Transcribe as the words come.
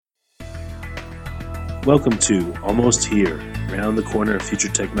Welcome to Almost Here, Round the Corner Future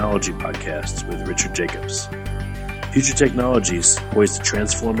Technology Podcasts with Richard Jacobs. Future technologies poised to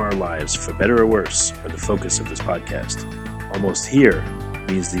transform our lives for better or worse are the focus of this podcast. Almost here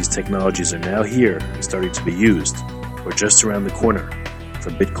means these technologies are now here and starting to be used, or just around the corner,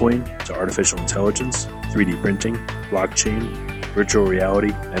 from Bitcoin to artificial intelligence, 3D printing, blockchain, virtual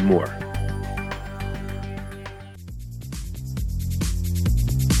reality, and more.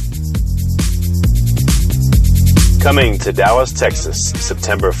 Coming to Dallas, Texas,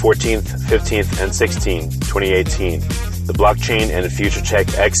 September 14th, 15th, and 16th, 2018, the Blockchain and Future Tech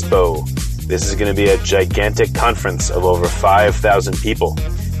Expo. This is going to be a gigantic conference of over 5,000 people.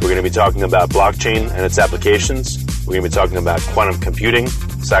 We're going to be talking about blockchain and its applications. We're going to be talking about quantum computing,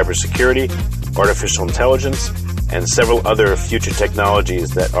 cybersecurity, artificial intelligence, and several other future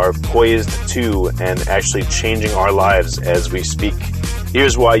technologies that are poised to and actually changing our lives as we speak.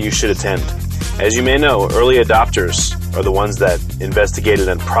 Here's why you should attend. As you may know, early adopters are the ones that investigated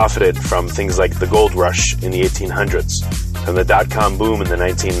and profited from things like the gold rush in the 1800s, from the dot-com boom in the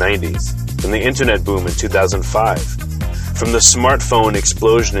 1990s, from the internet boom in 2005, from the smartphone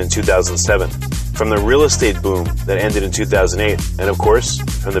explosion in 2007, from the real estate boom that ended in 2008, and of course,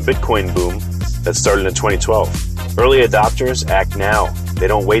 from the Bitcoin boom that started in 2012. Early adopters act now. They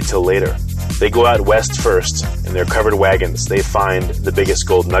don't wait till later. They go out west first. In their covered wagons, they find the biggest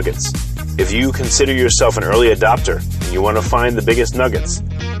gold nuggets. If you consider yourself an early adopter and you want to find the biggest nuggets,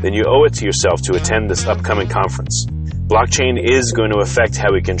 then you owe it to yourself to attend this upcoming conference. Blockchain is going to affect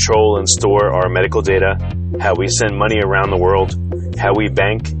how we control and store our medical data, how we send money around the world, how we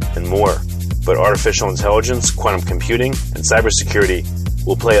bank, and more. But artificial intelligence, quantum computing, and cybersecurity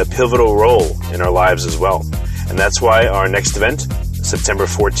will play a pivotal role in our lives as well. And that's why our next event, September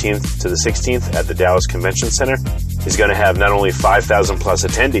 14th to the 16th at the Dallas Convention Center, is going to have not only 5,000 plus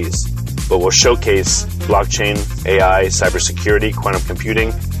attendees, but will showcase blockchain, AI, cybersecurity, quantum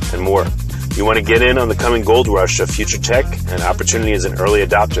computing, and more. You want to get in on the coming gold rush of future tech and opportunity as an early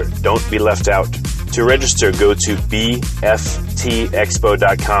adopter. Don't be left out. To register, go to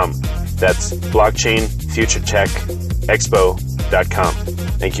bftexpo.com. That's blockchainfuturetechexpo.com.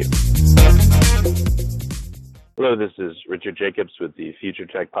 Thank you. Hello, this is Richard Jacobs with the Future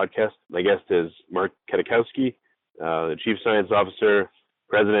Tech Podcast. My guest is Mark Kedikowski, the Chief Science Officer,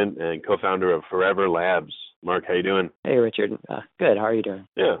 President and co-founder of Forever Labs. Mark, how you doing? Hey, Richard. Good. How are you doing?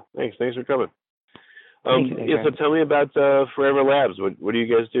 Yeah, thanks. Thanks for coming. Thank you. So tell me about Forever Labs. What do you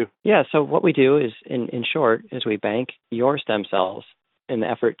guys do? Yeah, so what we do is, in short, is we bank your stem cells in the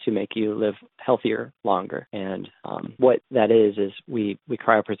effort to make you live healthier longer. And what that is we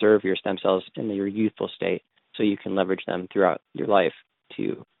cryopreserve your stem cells in your youthful state so you can leverage them throughout your life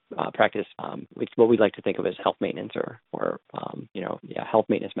to practice what we like to think of as health maintenance or health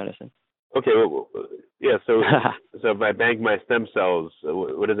maintenance medicine. Okay, so if I bank my stem cells,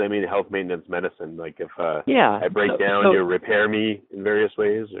 what does that mean, health maintenance medicine? Like if I break down, you repair me in various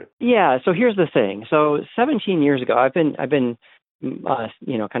ways? Or? Yeah, so here's the thing. So 17 years ago, I've been kind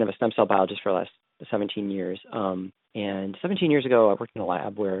of a stem cell biologist for the last 17 years. And 17 years ago, I worked in a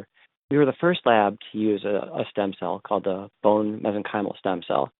lab where we were the first lab to use a stem cell called the bone mesenchymal stem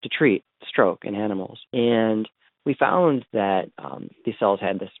cell to treat stroke in animals. And we found that these cells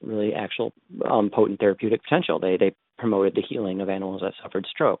had this really actual potent therapeutic potential. They promoted the healing of animals that suffered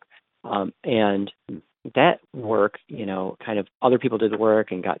stroke. And that work, kind of other people did the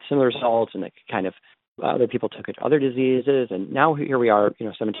work and got similar results, and it kind of other people took it to other diseases. And now here we are,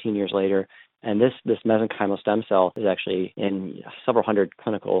 17 years later, and this mesenchymal stem cell is actually in several hundred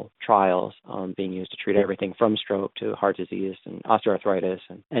clinical trials being used to treat everything from stroke to heart disease and osteoarthritis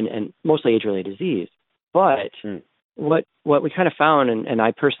and mostly age-related disease. But what we kind of found, and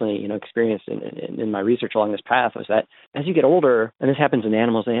I personally, experienced in my research along this path, was that as you get older, and this happens in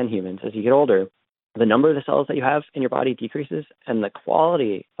animals and humans, as you get older, the number of the cells that you have in your body decreases, and the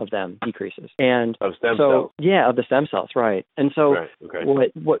quality of them decreases. And of stem cells? Yeah, of the stem cells, right. And so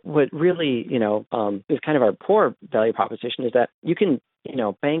what really, is kind of our core value proposition is that you can,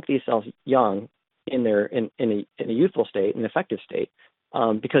 bank these cells young in a youthful state, an effective state,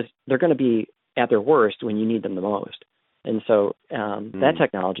 because they're going to be at their worst when you need them the most. And so that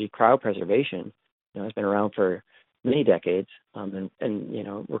technology, cryopreservation, has been around for many decades, and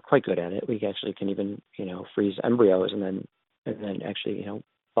we're quite good at it. We actually can even freeze embryos and then actually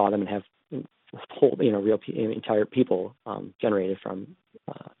thaw them and have whole real entire people generated from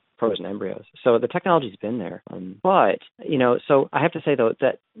frozen embryos. So the technology's been there, but so I have to say though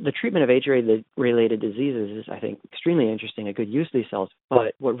that the treatment of age-related diseases is, I think, extremely interesting, a good use of these cells.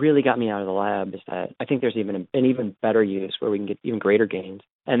 But what really got me out of the lab is that I think there's even an even better use where we can get even greater gains,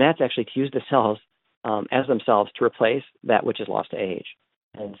 and that's actually to use the cells as themselves to replace that which is lost to age.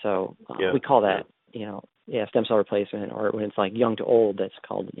 And so we call that, stem cell replacement, or when it's like young to old, that's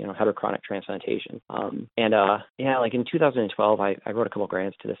called, heterochronic transplantation. Like in 2012, I wrote a couple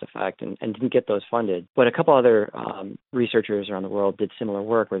grants to this effect and didn't get those funded. But a couple other researchers around the world did similar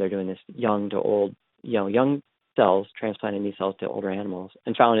work where they're doing this young to old, young cells, transplanting these cells to older animals,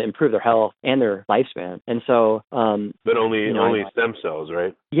 and found it improved their health and their lifespan. And so, but only stem cells,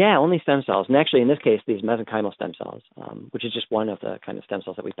 right? Yeah, only stem cells. And actually, in this case, these mesenchymal stem cells, which is just one of the kind of stem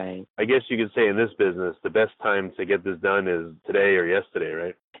cells that we bank. I guess you could say in this business, the best time to get this done is today or yesterday,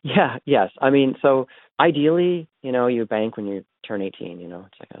 right? Yeah. Yes. I mean, so ideally, you bank when you turn 18. It's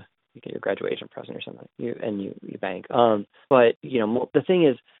like you get your graduation present or something. You bank. But the thing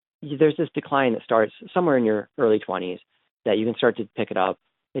is, there's this decline that starts somewhere in your early 20s that you can start to pick it up.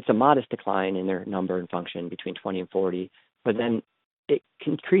 It's a modest decline in their number and function between 20 and 40, but then it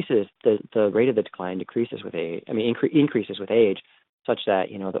increases, the rate of the decline decreases with age. I mean, increases with age, such that,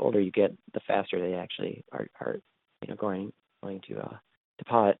 the older you get, the faster they actually are going to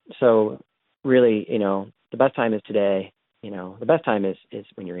pot. So really, the best time is today. The best time is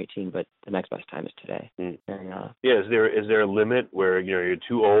when you're 18, but the next best time is today. Mm. Is there a limit where you're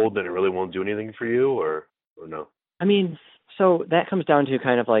too old and it really won't do anything for you, or no? I mean, so that comes down to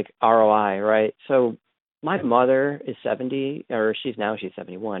kind of like ROI, right? So my mother is 70, or she's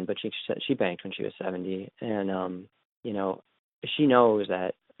 71, but she banked when she was 70, and she knows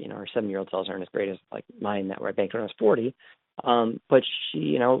that her 7-year-old cells aren't as great as like mine that were I banked when I was 40, but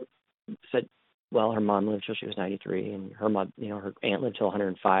she said, well, her mom lived till she was 93, and her mom, her aunt lived till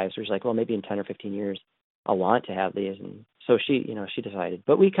 105. So she's like, well, maybe in 10 or 15 years, I'll want to have these. And so she decided.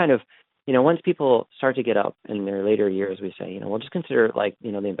 But we kind of, once people start to get up in their later years, we say, we'll just consider like,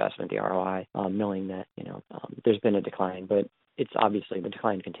 the investment, the ROI, knowing that, there's been a decline, but it's obviously the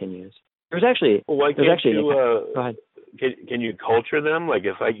decline continues. Go ahead. Can you culture them? Like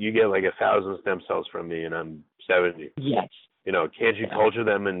if you get like 1,000 stem cells from me and I'm 70. Yes. Can't you culture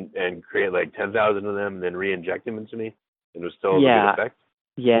them and create like 10,000 of them and then re-inject them into me and it'll still have a good effect?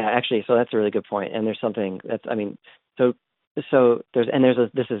 Yeah, actually, so that's a really good point. And there's something this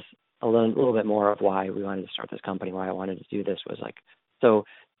is a little bit more of why we wanted to start this company, why I wanted to do this was like, so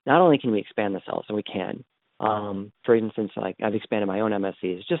not only can we expand the cells, and we can, for instance, like I've expanded my own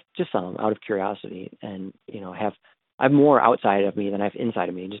MSCs, just some out of curiosity, and, I have more outside of me than I have inside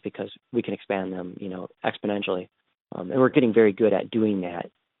of me, just because we can expand them, exponentially. And we're getting very good at doing that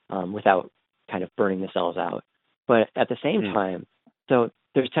without kind of burning the cells out. But at the same time, so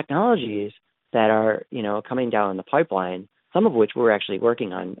there's technologies that are, coming down the pipeline, some of which we're actually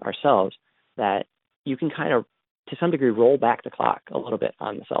working on ourselves, that you can kind of, to some degree, roll back the clock a little bit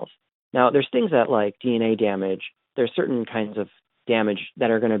on the cells. Now, there's things that like DNA damage. There's certain kinds of damage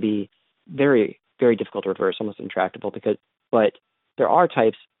that are going to be very, very difficult to reverse, almost intractable, but there are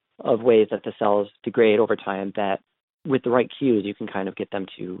types of ways that the cells degrade over time that with the right cues, you can kind of get them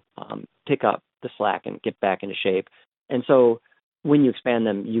to pick up the slack and get back into shape. And so when you expand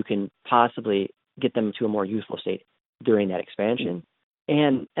them, you can possibly get them to a more useful state during that expansion.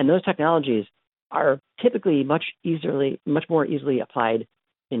 And those technologies are typically much more easily applied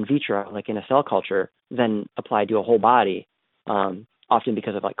in vitro, like in a cell culture, than applied to a whole body, often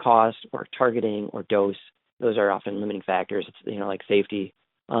because of like cost or targeting or dose. Those are often limiting factors. It's, like safety.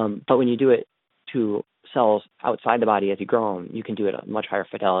 But when you do it to cells outside the body as you grow them, you can do it at a much higher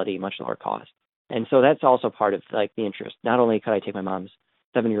fidelity, much lower cost. And so that's also part of like the interest. Not only could I take my mom's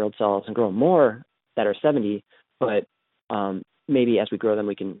 7-year-old cells and grow more that are 70, but maybe as we grow them,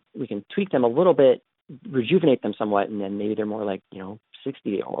 we can tweak them a little bit, rejuvenate them somewhat, and then maybe they're more like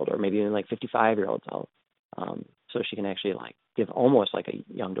 60-year-old or maybe even like 55-year-old cells. So she can actually like give almost like a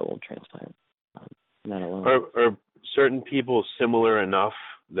young to old transplant. And that alone. Are certain people similar enough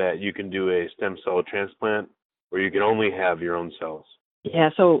that you can do a stem cell transplant, or you can only have your own cells? Yeah,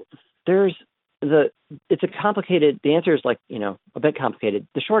 so the answer is like, a bit complicated.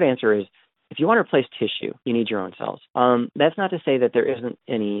 The short answer is, if you want to replace tissue, you need your own cells. That's not to say that there isn't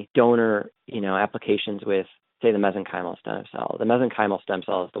any donor, applications with, say, the mesenchymal stem cell. The mesenchymal stem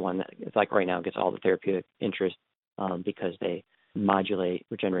cell is the one that it's like right now gets all the therapeutic interest because they modulate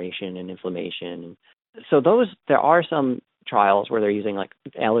regeneration and inflammation. So there are some trials where they're using like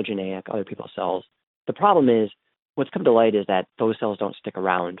allogeneic, other people's cells. The problem is, what's come to light is that those cells don't stick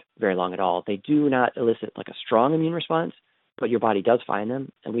around very long at all. They do not elicit like a strong immune response, but your body does find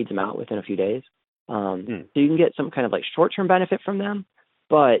them and weeds them out within a few days. So you can get some kind of like short-term benefit from them,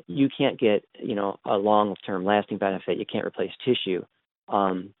 but you can't get, a long-term lasting benefit. You can't replace tissue.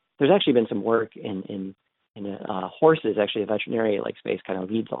 There's actually been some work in horses, actually a veterinary like space kind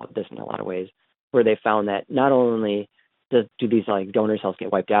of leads all of this in a lot of ways, where they found that not only do these like donor cells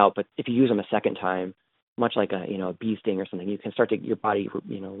get wiped out, but if you use them a second time, much like a bee sting or something, you can start to your body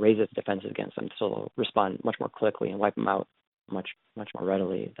raise its defenses against them, so they'll respond much more quickly and wipe them out much more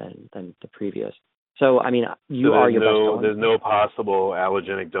readily than the previous. So I mean, you are your best donor. There's no possible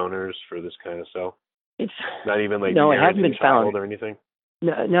allogenic donors for this kind of cell. It's not even like no, it hasn't been found or anything.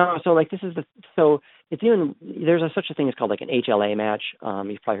 No. So like this is it's even there's such a thing as called like an HLA match.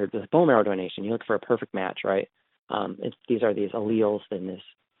 You've probably heard of this bone marrow donation. You look for a perfect match, right? These are these alleles in this.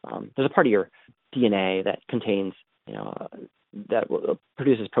 There's a part of your DNA that contains, that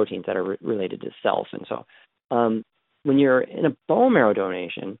produces proteins that are related to cells. And so when you're in a bone marrow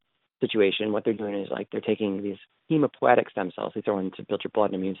donation situation, what they're doing is like they're taking these hematopoietic stem cells, they throw in to build your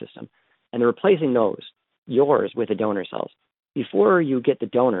blood and immune system, and they're replacing yours with the donor cells. Before you get the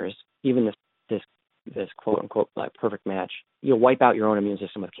donors, even this quote unquote like perfect match, you'll wipe out your own immune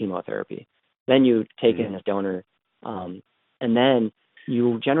system with chemotherapy. Then you take in a donor, and then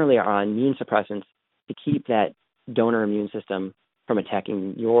you generally are on immune suppressants to keep that donor immune system from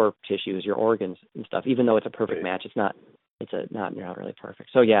attacking your tissues, your organs and stuff. Even though it's a perfect match, you're not really perfect.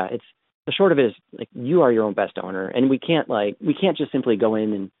 So yeah, it's the short of it is like you are your own best donor, and we can't just simply go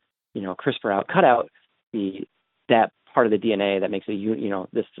in and cut out that part of the DNA that makes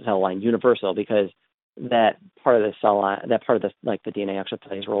this cell line universal, because that part of the cell line, that part of the DNA actually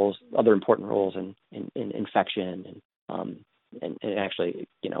plays other important roles in infection and actually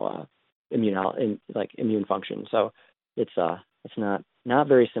immune function. So it's not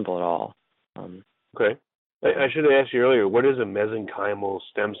very simple at all. Okay. I should have asked you earlier, what is a mesenchymal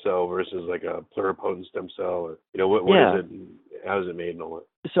stem cell versus like a pluripotent stem cell? Or, what is it? And how is it made and all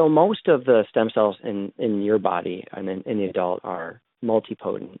that? So most of the stem cells in your body and in the adult are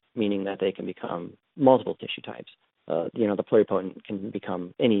multipotent, meaning that they can become multiple tissue types. The pluripotent can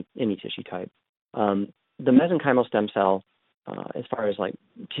become any tissue type. The mesenchymal stem cell, as far as like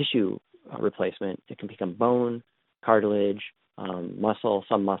tissue replacement, it can become bone, cartilage, muscle,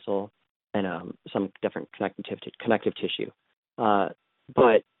 and some different connective tissue.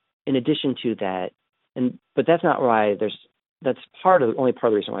 But in addition to that, but that's not why that's only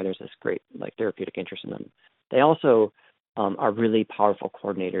part of the reason why there's this great like therapeutic interest in them. They also are really powerful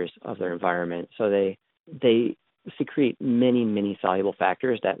coordinators of their environment. So they secrete many soluble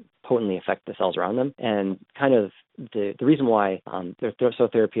factors that potently affect the cells around them. And kind of the reason why they're so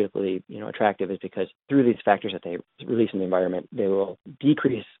therapeutically attractive is because through these factors that they release in the environment, they will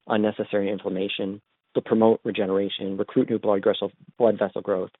decrease unnecessary inflammation, they'll promote regeneration, recruit new blood vessel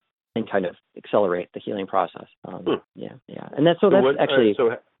growth, and kind of accelerate the healing process. Yeah. And that's actually.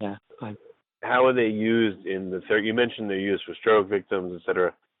 How are they used in the therapy? You mentioned they're used for stroke victims, et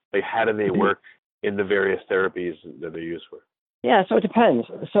cetera. Like, how do they work in the various therapies that they're used for? Yeah, so it depends.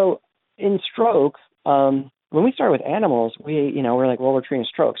 So in stroke, when we started with animals, we're like, well, we're treating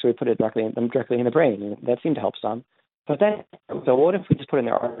stroke, so we put it directly in the brain, and that seemed to help some. But then, so what if we just put in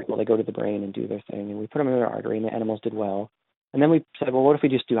their artery? Well, they go to the brain and do their thing, and we put them in their artery, and the animals did well. And then we said, well, what if we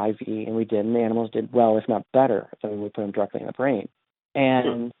just do IV? And we did, and the animals did well, if not better. So we put them directly in the brain.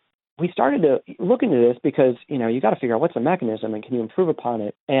 And we started to look into this because, you got to figure out what's the mechanism and can you improve upon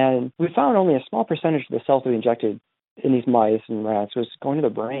it. And we found only a small percentage of the cells that we injected in these mice and rats was going to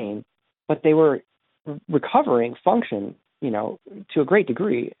the brain, but they were recovering function, to a great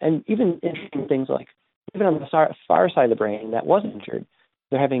degree. And even interesting things like, even on the far side of the brain that wasn't injured,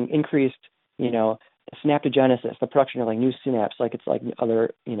 they're having increased, synaptogenesis, the production of like new synapses, like it's like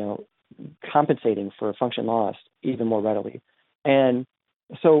other, compensating for function lost even more readily. And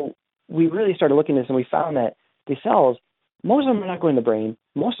so we really started looking at this, and we found that these cells, most of them are not going to the brain.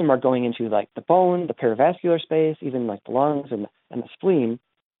 Most of them are going into like the bone, the perivascular space, even like the lungs and the spleen,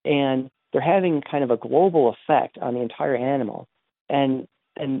 and they're having kind of a global effect on the entire animal. And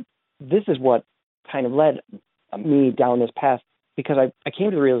this is what kind of led me down this path, because I came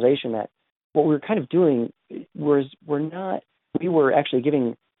to the realization that what we were kind of doing was we were actually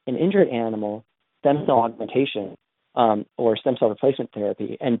giving an injured animal stem cell augmentation or stem cell replacement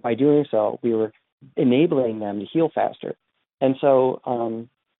therapy. And by doing so, we were enabling them to heal faster. And so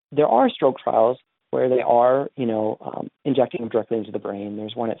there are stroke trials where they are, injecting them directly into the brain.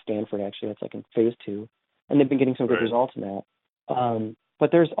 There's one at Stanford, actually, that's like in phase 2, and they've been getting some good results in that.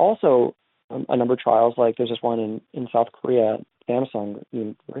 But there's also a number of trials, like there's this one in South Korea, Samsung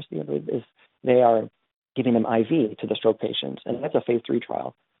University, I believe, they are giving them IV to the stroke patients, and that's a phase 3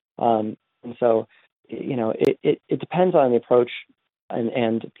 trial. And so, it depends on the approach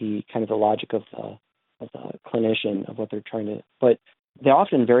and the kind of the logic of the clinician of what they're trying to, but they're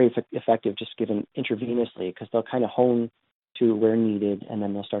often very effective just given intravenously, because they'll kind of hone to where needed, and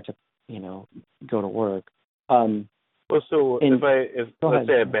then they'll start to, go to work. Um, Well, so and if go let's ahead.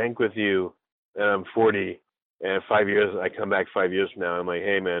 say I bank with you and I'm 40, and 5 years, I come back 5 years from now, I'm like,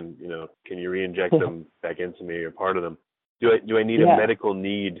 hey man, can you re-inject them back into me or part of them? Do I need a Yeah. medical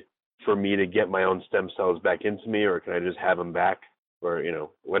need for me to get my own stem cells back into me, or can I just have them back? Or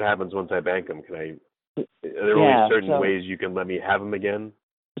what happens once I bank them? Are there only certain ways you can let me have them again?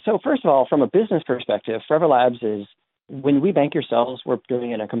 So first of all, from a business perspective, Forever Labs is, when we bank your cells, we're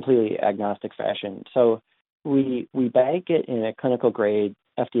doing it in a completely agnostic fashion. So we bank it in a clinical grade,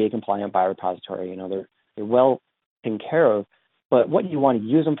 FDA compliant biorepository. They're well taken care of. But what you want to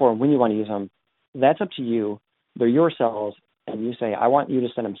use them for and when you want to use them, that's up to you. They're your cells, and you say, I want you to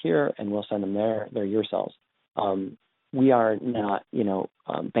send them here, and we'll send them there. They're your cells. We are not,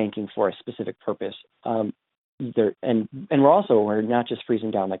 banking for a specific purpose. We're not just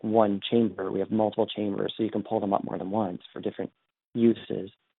freezing down like one chamber. We have multiple chambers, so you can pull them up more than once for different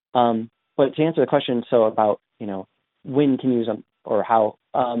uses. But to answer the question, so about when can you use them or how,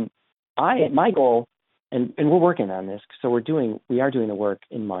 my goal, and we're working on this. So we are doing the work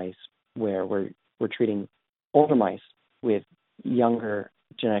in mice where we're treating older mice with younger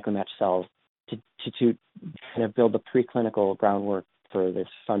genetically matched cells to kind of build the preclinical groundwork for this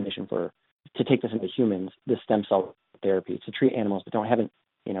foundation to take this into humans, this stem cell therapy, to treat animals that to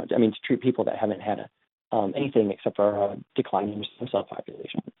treat people that haven't had anything except for a declining stem cell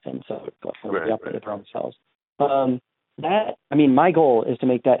population, and so the upgrade of their own cells. My goal is to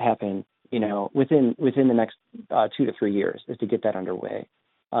make that happen, within the next 2 to 3 years, is to get that underway.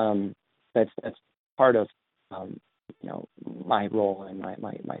 That's part of my role and my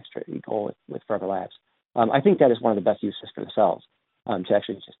strategic goal with Forever Labs. I think that is one of the best uses for the cells, to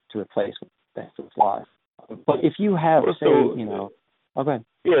actually just to replace the flaws. But if you have, go ahead.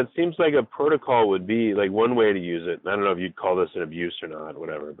 Yeah, it seems like a protocol would be like one way to use it. I don't know if you'd call this an abuse or not,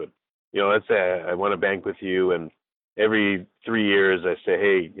 whatever. But let's say I want to bank with you, and every 3 years I say,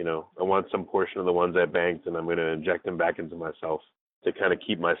 hey, I want some portion of the ones I banked, and I'm going to inject them back into myself to kind of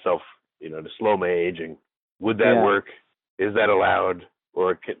keep myself, to slow my aging. Would that work? Is that allowed?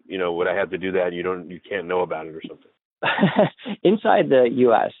 Or would I have to do that? And you can't know about it or something? Inside the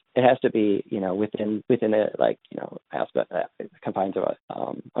U.S., it has to be, within the aspect confines of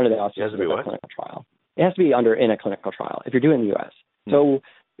under the auspices of a clinical trial. It has to be in a clinical trial if you're doing the U.S. Mm-hmm. So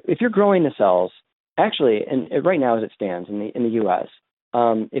if you're growing the cells, actually, and right now as it stands in the U.S.,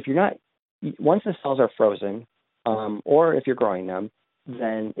 if you're not, once the cells are frozen, or if you're growing them,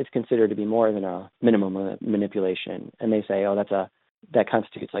 then it's considered to be more than a minimum manipulation, and they say, that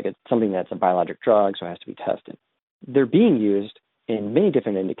constitutes something that's a biologic drug, so it has to be tested. They're being used in many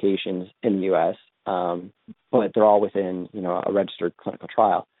different indications in the U.S., but they're all within, a registered clinical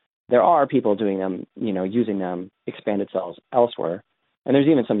trial. There are people doing them, using them, expanded cells elsewhere. And there's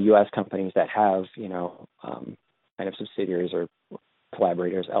even some U.S. companies that have, kind of subsidiaries or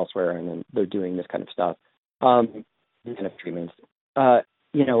collaborators elsewhere, and then they're doing this kind of stuff, kind of treatments.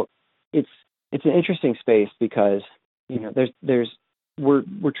 It's an interesting space because,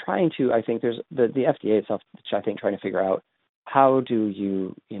 we're trying to, I think there's the FDA itself, which I think trying to figure out how do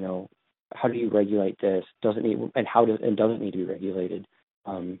you regulate this? Does it need to be regulated?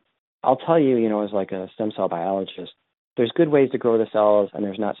 I'll tell you, as like a stem cell biologist, there's good ways to grow the cells and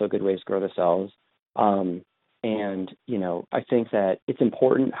there's not so good ways to grow the cells. I think that it's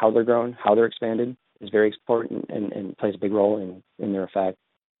important how they're grown, how they're expanded is very important and plays a big role in their effect.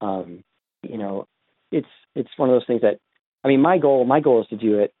 It's one of those things that, my goal is to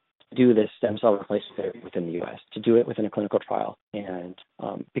do this stem cell replacement therapy within the U.S., to do it within a clinical trial. And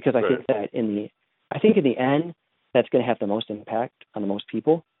because I think that in the end, that's going to have the most impact on the most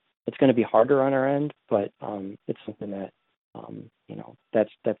people. It's going to be harder on our end, but it's something that,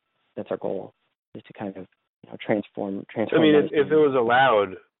 that's our goal, is to kind of, transform. If it was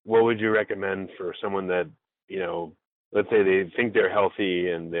allowed, what would you recommend for someone that, let's say they think they're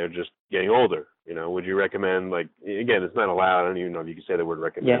healthy and they're just getting older? Would you recommend, again, it's not allowed. I don't even know if you can say the word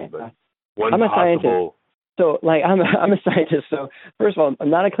recommend, but one I'm a possible. Scientist. So, I'm a scientist. So, first of all, I'm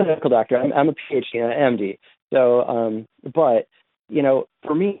not a clinical doctor. I'm a PhD and an MD. So, but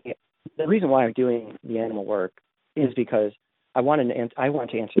for me, the reason why I'm doing the animal work is because I want to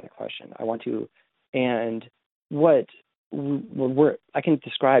answer that question. I want to, and I can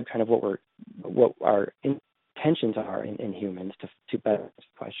describe kind of what our intentions are in humans to better this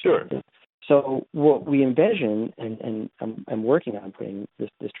question. Sure. So what we envision, and I'm working on putting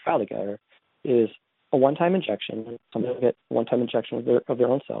this trial together, is a one-time injection. Somebody will get a one-time injection of their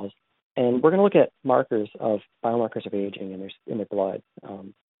own cells, and we're going to look at biomarkers of aging in their blood,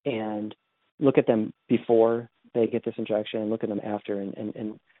 and look at them before they get this injection and look at them after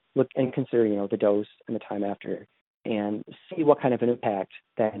and look and consider, the dose and the time after and see what kind of an impact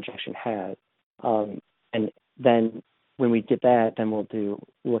that injection has. And then when we get that, then we'll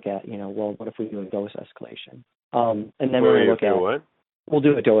look at, well, what if we do a dose escalation? And then we're going to look at what? We'll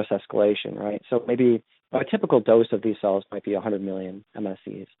do a dose escalation, right? So maybe a typical dose of these cells might be 100 million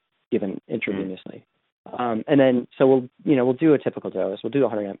MSCs given intravenously. And then, so we'll do a typical dose. We'll do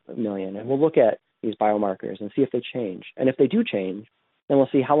 100 million, and we'll look at these biomarkers and see if they change. And if they do change, then we'll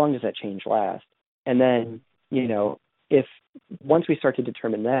see how long does that change last. And then, if once we start to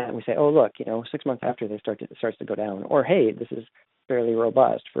determine that, and we say, oh, look, 6 months after it starts to go down, or hey, this is fairly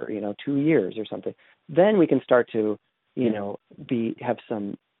robust for 2 years or something, then we can start to have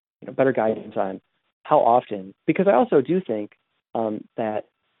some better guidance on how often. Because I also do think that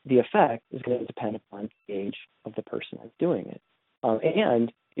the effect is going to depend upon the age of the person that's doing it,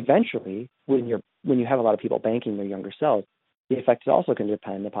 and eventually, when you have a lot of people banking their younger cells, the effect is also going to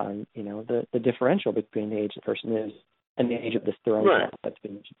depend upon the differential between the age the person is and the age of their own cell that's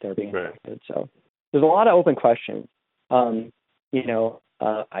they're being affected. So there's a lot of open questions. But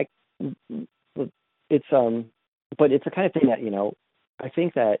it's the kind of thing that I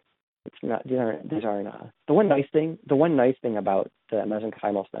think that it's not. These aren't. The one nice thing about the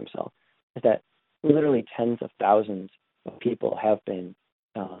mesenchymal stem cell is that literally tens of thousands of people have been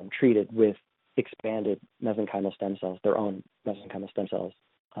treated with expanded mesenchymal stem cells, their own mesenchymal stem cells,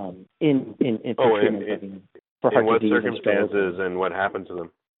 in treatment for heart what disease circumstances and what happened to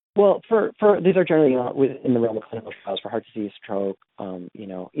them? Well, for these are generally in the realm of clinical trials for heart disease, stroke,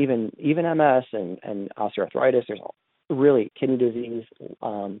 even MS and osteoarthritis. There's really kidney disease,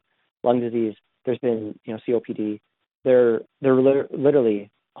 lung disease. There's been COPD. There are literally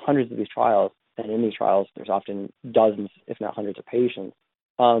hundreds of these trials, and in these trials, there's often dozens, if not hundreds, of patients.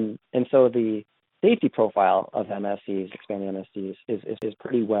 And so the safety profile of MSCs, expanding MSCs, is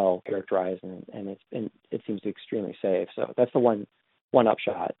pretty well characterized, and it seems to be extremely safe. So that's the one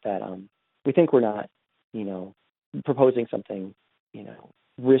upshot that we think we're not, proposing something,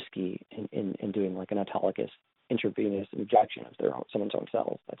 risky in doing like an autologous intravenous injection of someone's own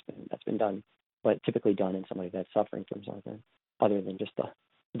cells. That's been done, but typically done in somebody that's suffering from something other than just the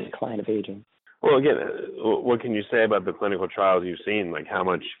decline of aging. Well, again, what can you say about the clinical trials you've seen? Like, how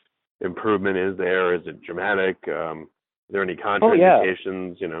much improvement is there? Is it dramatic? Are there any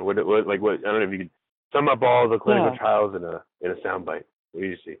contraindications? What? I don't know if you could sum up all the clinical trials in a soundbite. What do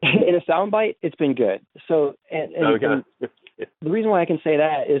you see? In a soundbite, it's been good. So, and the reason why I can say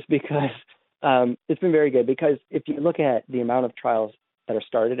that is because it's been very good. Because if you look at the amount of trials that are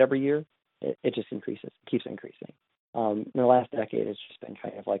started every year, it just keeps increasing. In the last decade, it's just been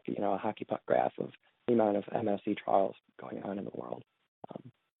kind of like a hockey puck graph of the amount of MSC trials going on in the world.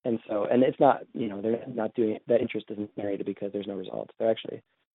 And it's not they're not doing it. That interest isn't narrated because there's no results. They're actually,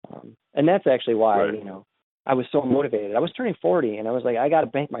 and that's actually why I was so motivated. I was turning 40, and I was like, I got to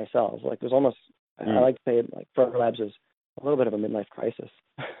bank my cells. Like, there's almost, I like to say it, like Forever Labs is a little bit of a midlife crisis.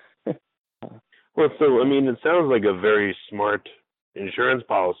 Well, so, it sounds like a very smart insurance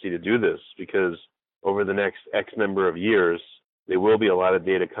policy to do this, because over the next X number of years, there will be a lot of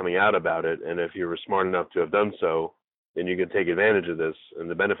data coming out about it. And if you were smart enough to have done so, then you can take advantage of this and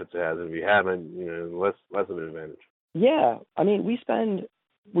the benefits it has. And if you haven't, less of an advantage. Yeah.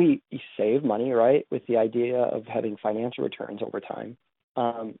 We save money, right, with the idea of having financial returns over time.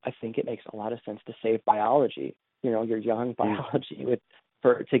 I think it makes a lot of sense to save biology, your young biology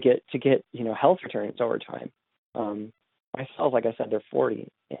to get health returns over time. My cells, like I said, they're 40,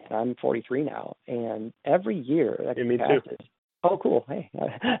 and I'm 43 now, and every year that passes. Too. Oh, cool! Hey,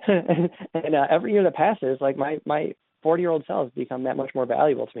 and every year that passes, like my 40-year-old cells become that much more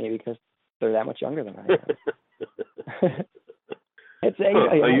valuable to me because they're that much younger than I am.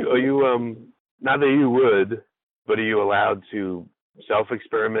 Are you not that you would, but are you allowed to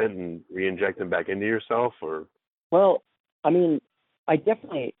self-experiment and re-inject them back into yourself, or? Well, I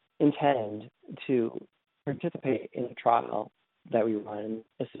definitely intend to participate in a trial that we run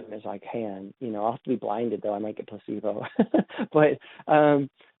as soon as I can. I'll have to be blinded though. I might get placebo, but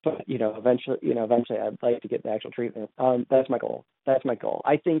eventually I'd like to get the actual treatment. That's my goal.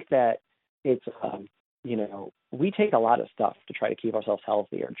 I think that it's we take a lot of stuff to try to keep ourselves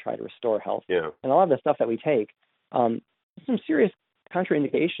healthy or try to restore health. Yeah. And a lot of the stuff that we take, some serious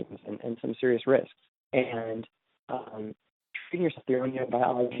contraindications and some serious risks. And treating yourself through your own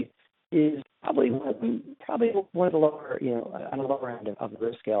biology is probably one of the lower, on the lower end of the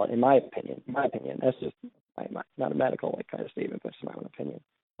risk scale, in my opinion. That's just not a medical kind of statement, but it's my own opinion.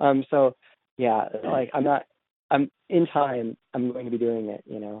 So yeah, I'm in time. I'm going to be doing it.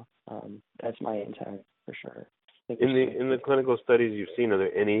 That's my intent for sure. think In the clinical studies you've seen, are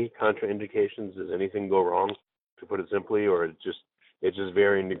there any contraindications? Does anything go wrong, to put it simply, or it's just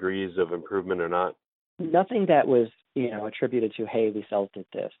varying degrees of improvement or not? nothing that was, attributed to, hey, these cells did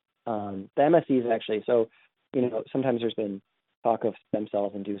this. The MSCs actually, so, sometimes there's been talk of stem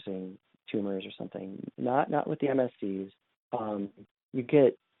cells inducing tumors or something. Not with the MSCs. You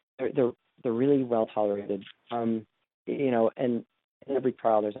get they're really well tolerated. And in every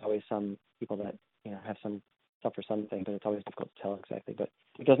trial there's always some people that have some suffer something, but it's always difficult to tell exactly. But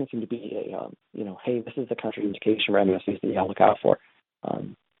it doesn't seem to be a hey, this is the contraindication for MSCs that you got to look out for.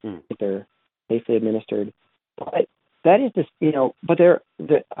 If they're safely administered. But that is this, but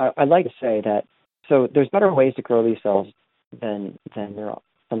I'd like to say that, so there's better ways to grow these cells than they're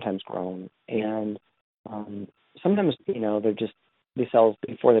sometimes grown. And sometimes, they're just, these cells,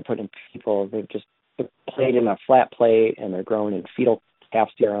 before they're put in people, they're played in a flat plate, and they're grown in fetal calf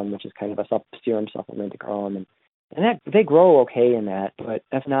serum, which is kind of a serum supplement to grow them. And that, they grow okay in that, but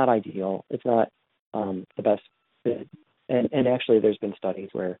that's not ideal. It's not the best fit. And actually, there's been studies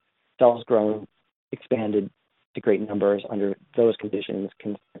where cells grown, expanded to great numbers under those conditions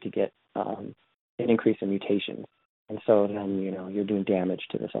can start to get an increase in mutations. And so then, you're doing damage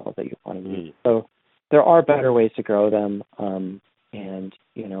to the cells that you want to use. So there are better ways to grow them. And,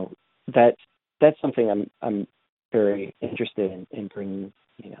 that's something I'm very interested in bringing,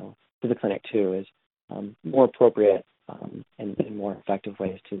 to the clinic too, is more appropriate and more effective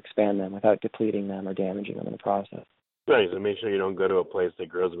ways to expand them without depleting them or damaging them in the process. Right, so make sure you don't go to a place that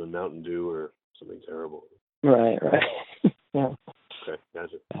grows them in Mountain Dew or something terrible. Right. Yeah. Okay,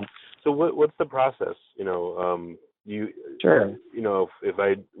 gotcha. So what's the process? Sure. If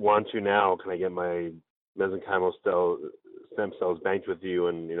I want to now, can I get my mesenchymal stem cells banked with you,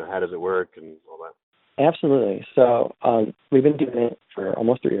 and how does it work and all that? Absolutely. So we've been doing it for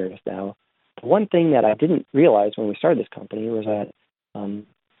almost 3 years now. One thing that I didn't realize when we started this company was that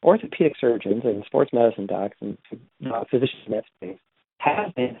orthopedic surgeons and sports medicine docs and physicians in that space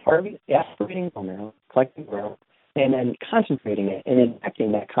have been aspirating bone marrow, collecting marrow, and then concentrating it and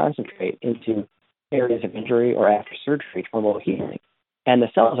injecting that concentrate into areas of injury or after surgery to promote healing. And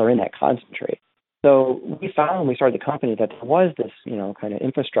the cells are in that concentrate. So we found when we started the company that there was this, kind of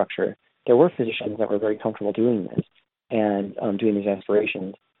infrastructure. There were physicians that were very comfortable doing this and doing these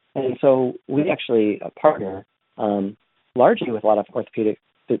aspirations. And so we actually partner largely with a lot of orthopedic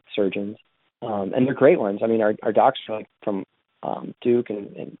surgeons, and they're great ones. I mean, our docs are like from Duke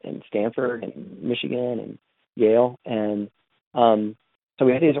and Stanford and Michigan and Yale. And so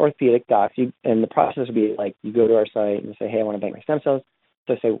we have these orthopedic docs, and the process would be like, you go to our site and say, hey, I want to bank my stem cells.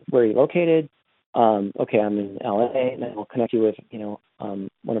 So I say, where are you located? Okay, I'm in LA, and then we'll connect you with,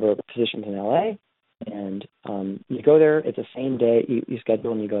 one of our physicians in LA. And you go there, it's the same day, you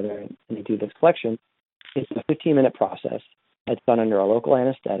schedule and you go there and you do this collection. It's a 15-minute process. It's done under a local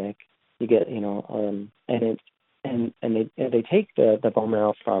anesthetic. You get, and they take the bone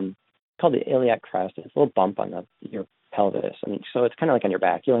marrow from, it's called the iliac crest. It's a little bump on your pelvis. I mean, so it's kind of like on your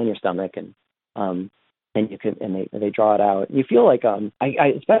back. You lay on your stomach, and you can, and they draw it out. You feel like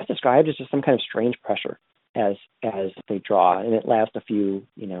it's best described as just some kind of strange pressure as they draw, and it lasts a few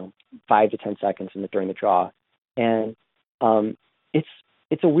 5 to 10 seconds during the draw, and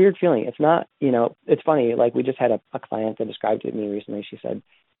it's a weird feeling. It's not, it's funny. Like, we just had a client that described it to me recently. She said,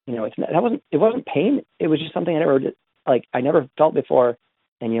 it wasn't pain. It was just something I never felt before,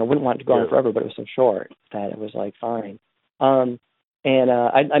 and wouldn't want to go on forever, but it was so short that it was like fine. I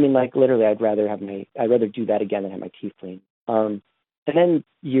mean, like, literally, I'd rather do that again than have my teeth cleaned. And then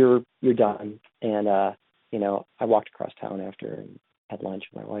you're done. And I walked across town after and had lunch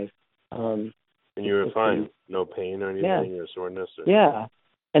with my wife. And you were fine, no pain or anything, or soreness. Yeah.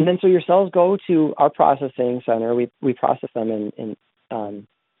 And then so your cells go to our processing center. We process them in Ann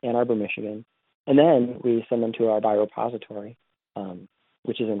Arbor, Michigan, and then we send them to our biorepository,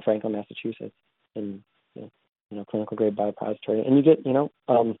 which is in Franklin, Massachusetts, in clinical grade biorepository. And you get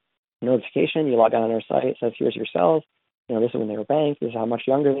notification. You log on our site. It says, here's your cells. This is when they were banked. This is how much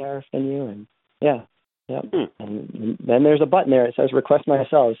younger they are than you. And and then there's a button there. It says request my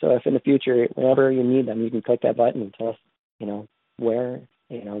cells. So if in the future, whenever you need them, you can click that button and tell us, where,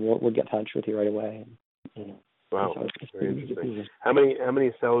 we'll get in touch with you right away. Wow, so it's very interesting. How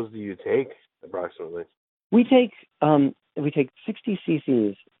many cells do you take approximately? We take 60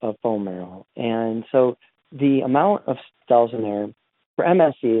 cc's of bone marrow, and so the amount of cells in there for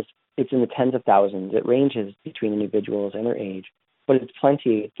MSCs, it's in the tens of thousands. It ranges between individuals and their age, but it's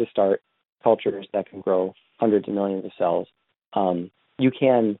plenty to start cultures that can grow hundreds of millions of cells. You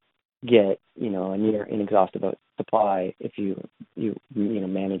can get a near inexhaustible supply if you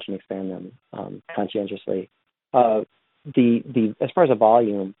manage and expand them conscientiously. the as far as a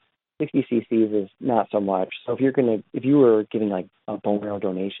volume, 60 cc's is not so much. So if you were giving like a bone marrow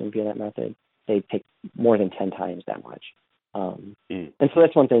donation via that method, they take more than 10 times that much. And so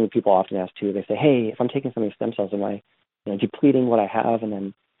that's one thing that people often ask too. They say, hey, if I'm taking some of these stem cells, am I depleting what I have? And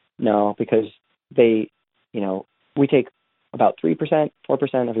then no, because we take about 3%,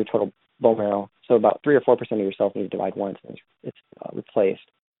 4% of your total bone marrow. So about 3 or 4% of your cells need to divide once and it's replaced.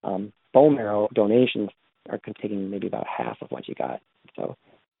 Bone marrow donations are taking maybe about half of what you got. So,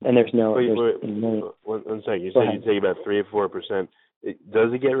 and there's no. One second. You said you take about 3 or 4%.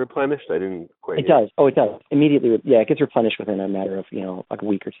 Does it get replenished? I didn't quite. It does. Oh, it does immediately. Yeah, it gets replenished within a matter of like a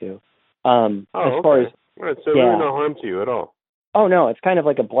week or two. As far as right, so really no harm to you at all. Oh no, it's kind of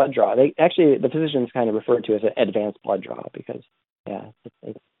like a blood draw. The physicians kind of refer to it as an advanced blood draw because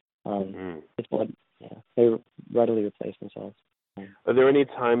it's blood. Yeah, they readily replace themselves. Are there any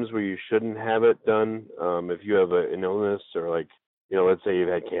times where you shouldn't have it done? If you have an illness or like, let's say you've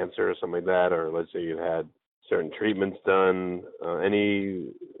had cancer or something like that, or let's say you've had certain treatments done,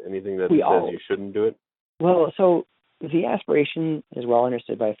 anything that says you shouldn't do it? Well, so the aspiration is well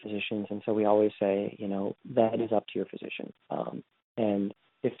understood by physicians, and so we always say, that is up to your physician. And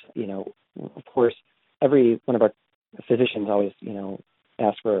if, of course, every one of our physicians always,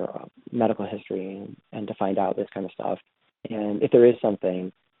 ask for medical history and to find out this kind of stuff. And if there is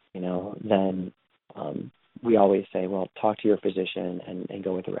something, then we always say, well, talk to your physician and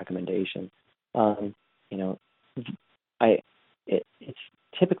go with a recommendation. It's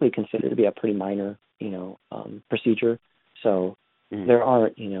typically considered to be a pretty minor, procedure. So there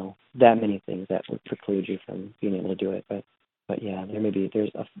aren't, that many things that would preclude you from being able to do it. But yeah,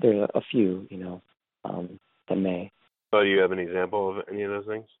 there's a few, that may. Oh, do you have an example of any of those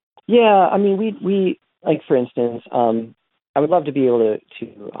things? Yeah, I mean, we like, for instance, I would love to be able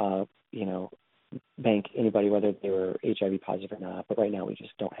to bank anybody, whether they were HIV positive or not. But right now, we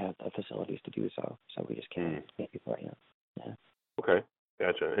just don't have the facilities to do so. So we just can't bank people right now. Yeah. Okay,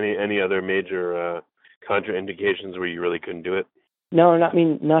 gotcha. Any other major contraindications where you really couldn't do it? No,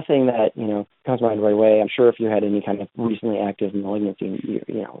 nothing that comes to mind right away. I'm sure if you had any kind of recently active malignancy,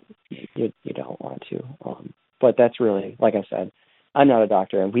 you don't want to. But that's really, like I said, I'm not a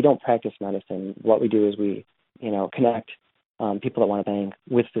doctor, and we don't practice medicine. What we do is we, connect people that want to bank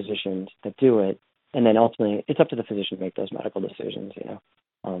with physicians that do it, and then ultimately it's up to the physician to make those medical decisions.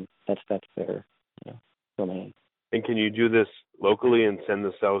 That's their domain. And can you do this locally and send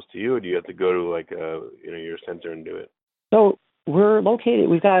the cells to you, or do you have to go to like your center and do it? So we're located.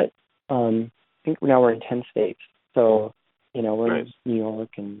 We've got I think now we're in 10 states. So we're in New York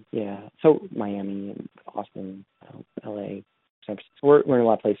and so Miami and Austin, LA, San Francisco. We're in a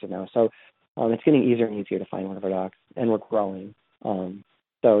lot of places now. So it's getting easier and easier to find one of our docs, and we're growing.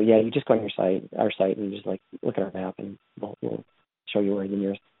 So you just go on our site, and you just like look at our map, and we'll show you where the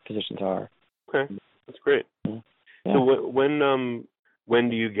nearest physicians are. Okay, that's great. Yeah. So when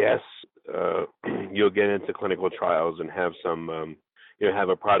do you guess you'll get into clinical trials and have some have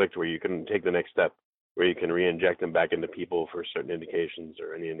a product where you can take the next step, where you can re-inject them back into people for certain indications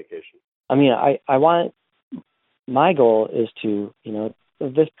or any indication? I mean, I want, my goal is to,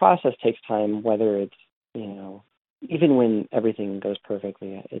 this process takes time, whether it's, even when everything goes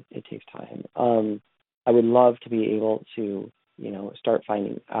perfectly, it takes time. I would love to be able to, start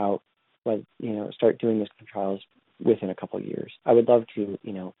finding out start doing these trials within a couple of years. I would love to,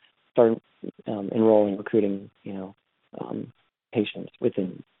 start enrolling, recruiting, patients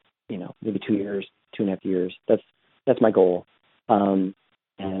within, maybe 2 years, 2.5 years. That's my goal. And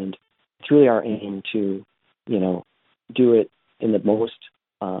it's really our aim to, do it in the most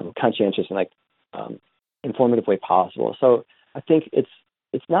conscientious and informative way possible. So I think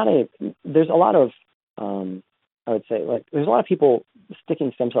it's not there's a lot of, I would say, there's a lot of people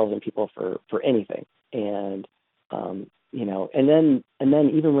sticking stem cells in people for anything. And, and then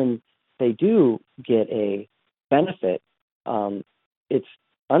even when they do get a benefit, it's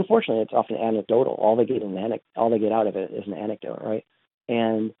unfortunately, it's often anecdotal. All they get out of it is an anecdote, right?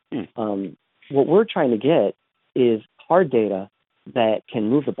 And what we're trying to get is hard data that can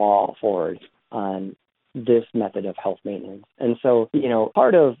move the ball forward on this method of health maintenance. And so,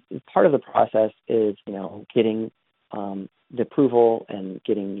 part of the process is, getting the approval and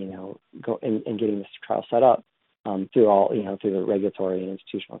getting, and getting this trial set up through all, through the regulatory and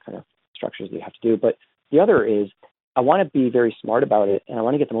institutional kind of structures that you have to do. But the other is, I want to be very smart about it, and I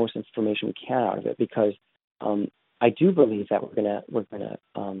want to get the most information we can out of it, because I do believe that we're gonna.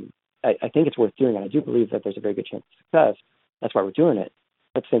 I think it's worth doing, and I do believe that there's a very good chance of success. That's why we're doing it.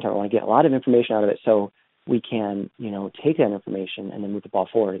 At the same time, I want to get a lot of information out of it, so we can, take that information and then move the ball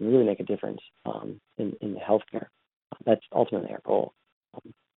forward and really make a difference in the healthcare. That's ultimately our goal.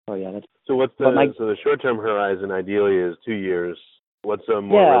 So what's the short-term horizon ideally is 2 years. What's a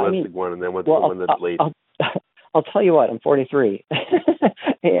more realistic one, and then what's the one that's late? I'll tell you what, I'm 43,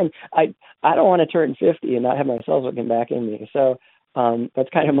 and I don't want to turn 50 and not have my cells looking back in me. So that's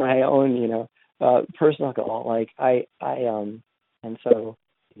kind of my own, personal goal. Like and so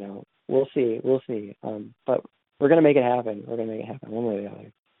we'll see. But we're gonna make it happen. We're gonna make it happen one way or the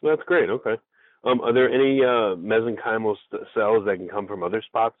other. Well, that's great. Okay. Are there any mesenchymal cells that can come from other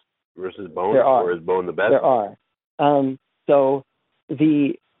spots versus bone, or is bone the best? There are. So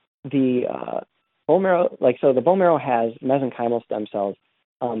the bone marrow, the bone marrow has mesenchymal stem cells,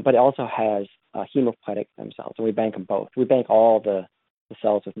 but it also has hematopoietic stem cells, and we bank them both. We bank all the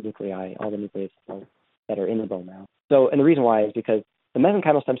cells with nuclei, all the nucleus cells that are in the bone marrow. So, and the reason why is because the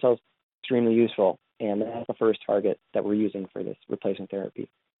mesenchymal stem cells are extremely useful, and that's the first target that we're using for this replacement therapy.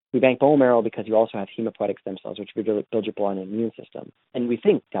 We bank bone marrow because you also have hematopoietic stem cells, which build your blood and immune system. And we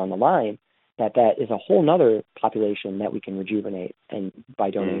think down the line that is a whole nother population that we can rejuvenate and by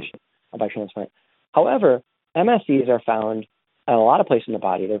donation, or by transplant. However, MSCs are found at a lot of places in the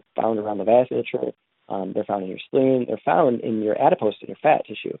body. They're found around the vasculature. They're found in your spleen. They're found in your adipose, in your fat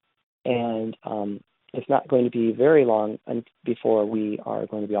tissue. And it's not going to be very long before we are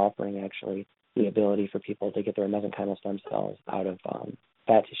going to be offering actually the ability for people to get their mesenchymal stem cells out of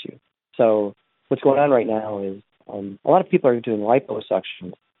fat tissue. So what's going on right now is a lot of people are doing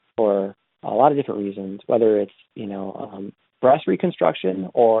liposuction for a lot of different reasons, whether it's, breast reconstruction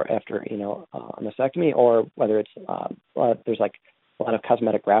or after, a mastectomy, or whether it's, there's like a lot of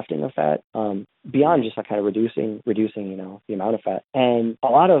cosmetic grafting of fat, beyond just like kind of reducing, the amount of fat. And a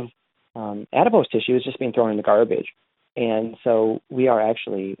lot of adipose tissue is just being thrown in the garbage. And so we are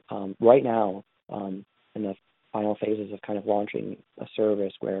actually right now in the final phases of kind of launching a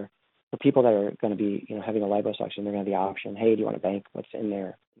service where for people that are going to be, having a liposuction, they're going to have the option, hey, do you want to bank what's in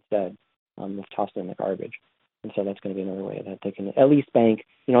there instead of tossed in the garbage? And so that's going to be another way that they can at least bank,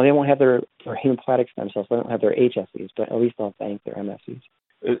 they won't have their hematopoietic stem cells, they don't have their HSCs, but at least they'll bank their MSCs.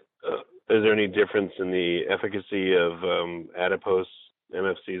 Is there any difference in the efficacy of adipose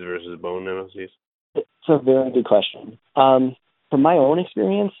MFCs versus bone MFCs? It's a very good question. From my own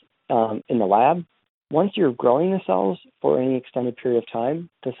experience in the lab, once you're growing the cells for any extended period of time,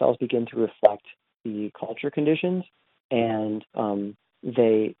 the cells begin to reflect the culture conditions, and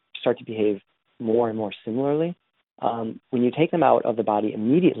they start to behave more and more similarly. When you take them out of the body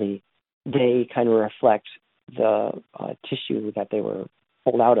immediately, they kind of reflect the tissue that they were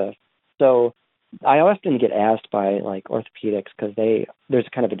pulled out of. So I often get asked by like orthopedics, because there's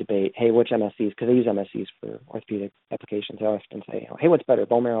kind of a debate, hey, which MSCs, because they use MSCs for orthopedic applications. I often say, hey, what's better,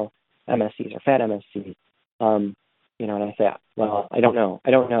 bone marrow MSCs or fat MSCs? And I say, well, I don't know.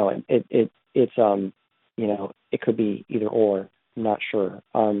 It's it could be either or. I'm not sure.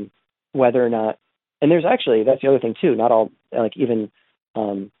 Whether or not, and there's actually, that's the other thing too, not all,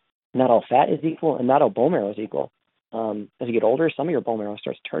 not all fat is equal, and not all bone marrow is equal. As you get older, some of your bone marrow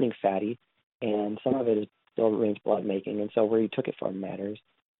starts turning fatty, and some of it still remains blood making, and so where you took it from matters.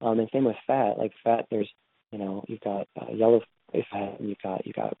 And same with fat. Like fat, there's, you've got yellow fat and you've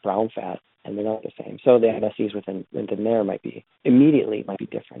got brown fat, and they're not the same. So the MSCs within there might be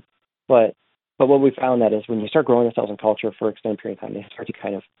different. But what we found that is when you start growing the cells in culture for an extended period of time, they start to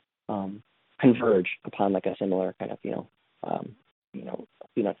kind of converge upon like a similar kind of,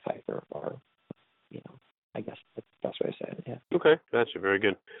 phenotype or I guess that's the best way to say it. Yeah. Okay, gotcha. Very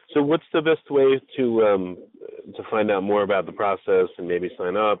good. So, what's the best way to find out more about the process and maybe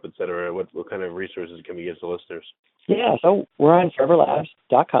sign up, et cetera? What kind of resources can we give to listeners? Yeah, so we're on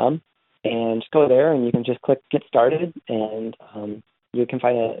foreverlabs.com, and just go there and you can just click Get Started, and you can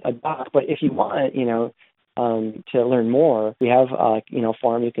find a doc. But if you want, to learn more, we have a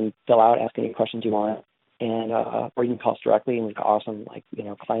form you can fill out, ask any questions you want, and or you can call us directly, and we've got awesome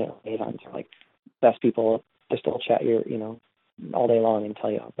client liaisons or best people just will chat all day long and tell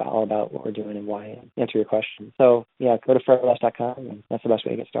you all about what we're doing and why, and answer your questions. So yeah, go to foreverlabs.com, and that's the best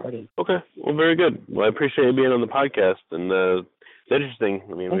way to get started. Okay, well, very good. Well, I appreciate you being on the podcast, and it's interesting.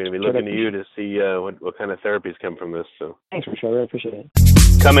 I mean, we're going to be looking to you to see what kind of therapies come from this. So thanks, Richard. I really appreciate it.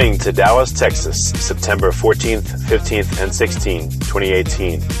 Coming to Dallas, Texas, September 14th, 15th, and 16th,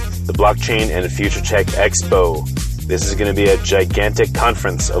 2018, the Blockchain and Future Tech Expo. This is going to be a gigantic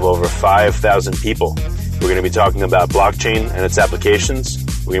conference of over 5,000 people. We're going to be talking about blockchain and its applications.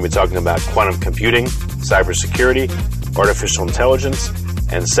 We're going to be talking about quantum computing, cybersecurity, artificial intelligence,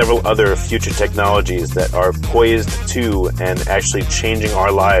 and several other future technologies that are poised to and actually changing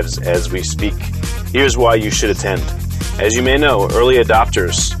our lives as we speak. Here's why you should attend. As you may know, early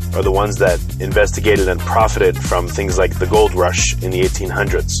adopters are the ones that investigated and profited from things like the gold rush in the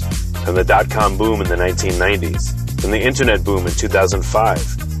 1800s, from the dot-com boom in the 1990s, from the internet boom in 2005,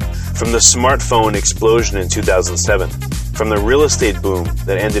 from the smartphone explosion in 2007, from the real estate boom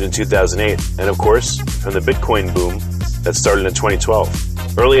that ended in 2008, and of course, from the Bitcoin boom that started in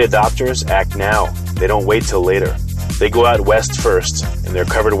 2012. Early adopters act now. They don't wait till later. They go out west first. In their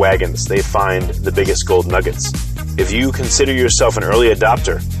covered wagons, they find the biggest gold nuggets. If you consider yourself an early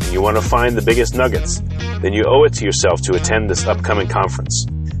adopter and you want to find the biggest nuggets, then you owe it to yourself to attend this upcoming conference.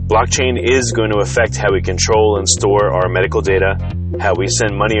 Blockchain is going to affect how we control and store our medical data, how we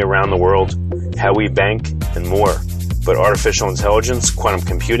send money around the world, how we bank, and more. But artificial intelligence, quantum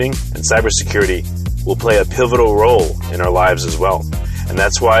computing, and cybersecurity will play a pivotal role in our lives as well. And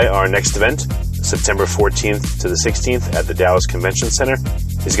that's why our next event, September 14th to the 16th at the Dallas Convention Center,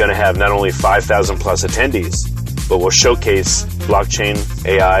 is going to have not only 5,000 plus attendees, but will showcase blockchain,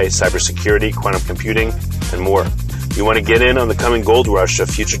 AI, cybersecurity, quantum computing, and more. You want to get in on the coming gold rush of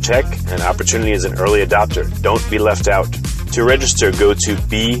future tech and opportunity as an early adopter. Don't be left out. To register, go to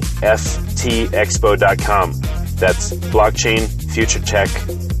bftexpo.com. That's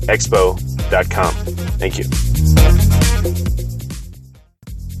blockchainfuturetechexpo.com. Thank you.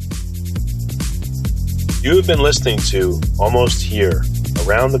 You have been listening to Almost Here,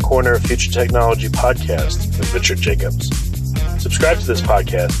 Around the Corner Future Technology podcast with Richard Jacobs. Subscribe to this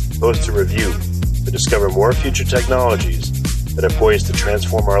podcast, post a review to discover more future technologies that are poised to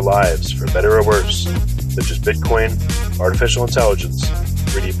transform our lives for better or worse, such as Bitcoin, artificial intelligence,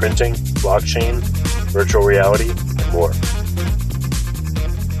 3D printing, blockchain, virtual reality, and more.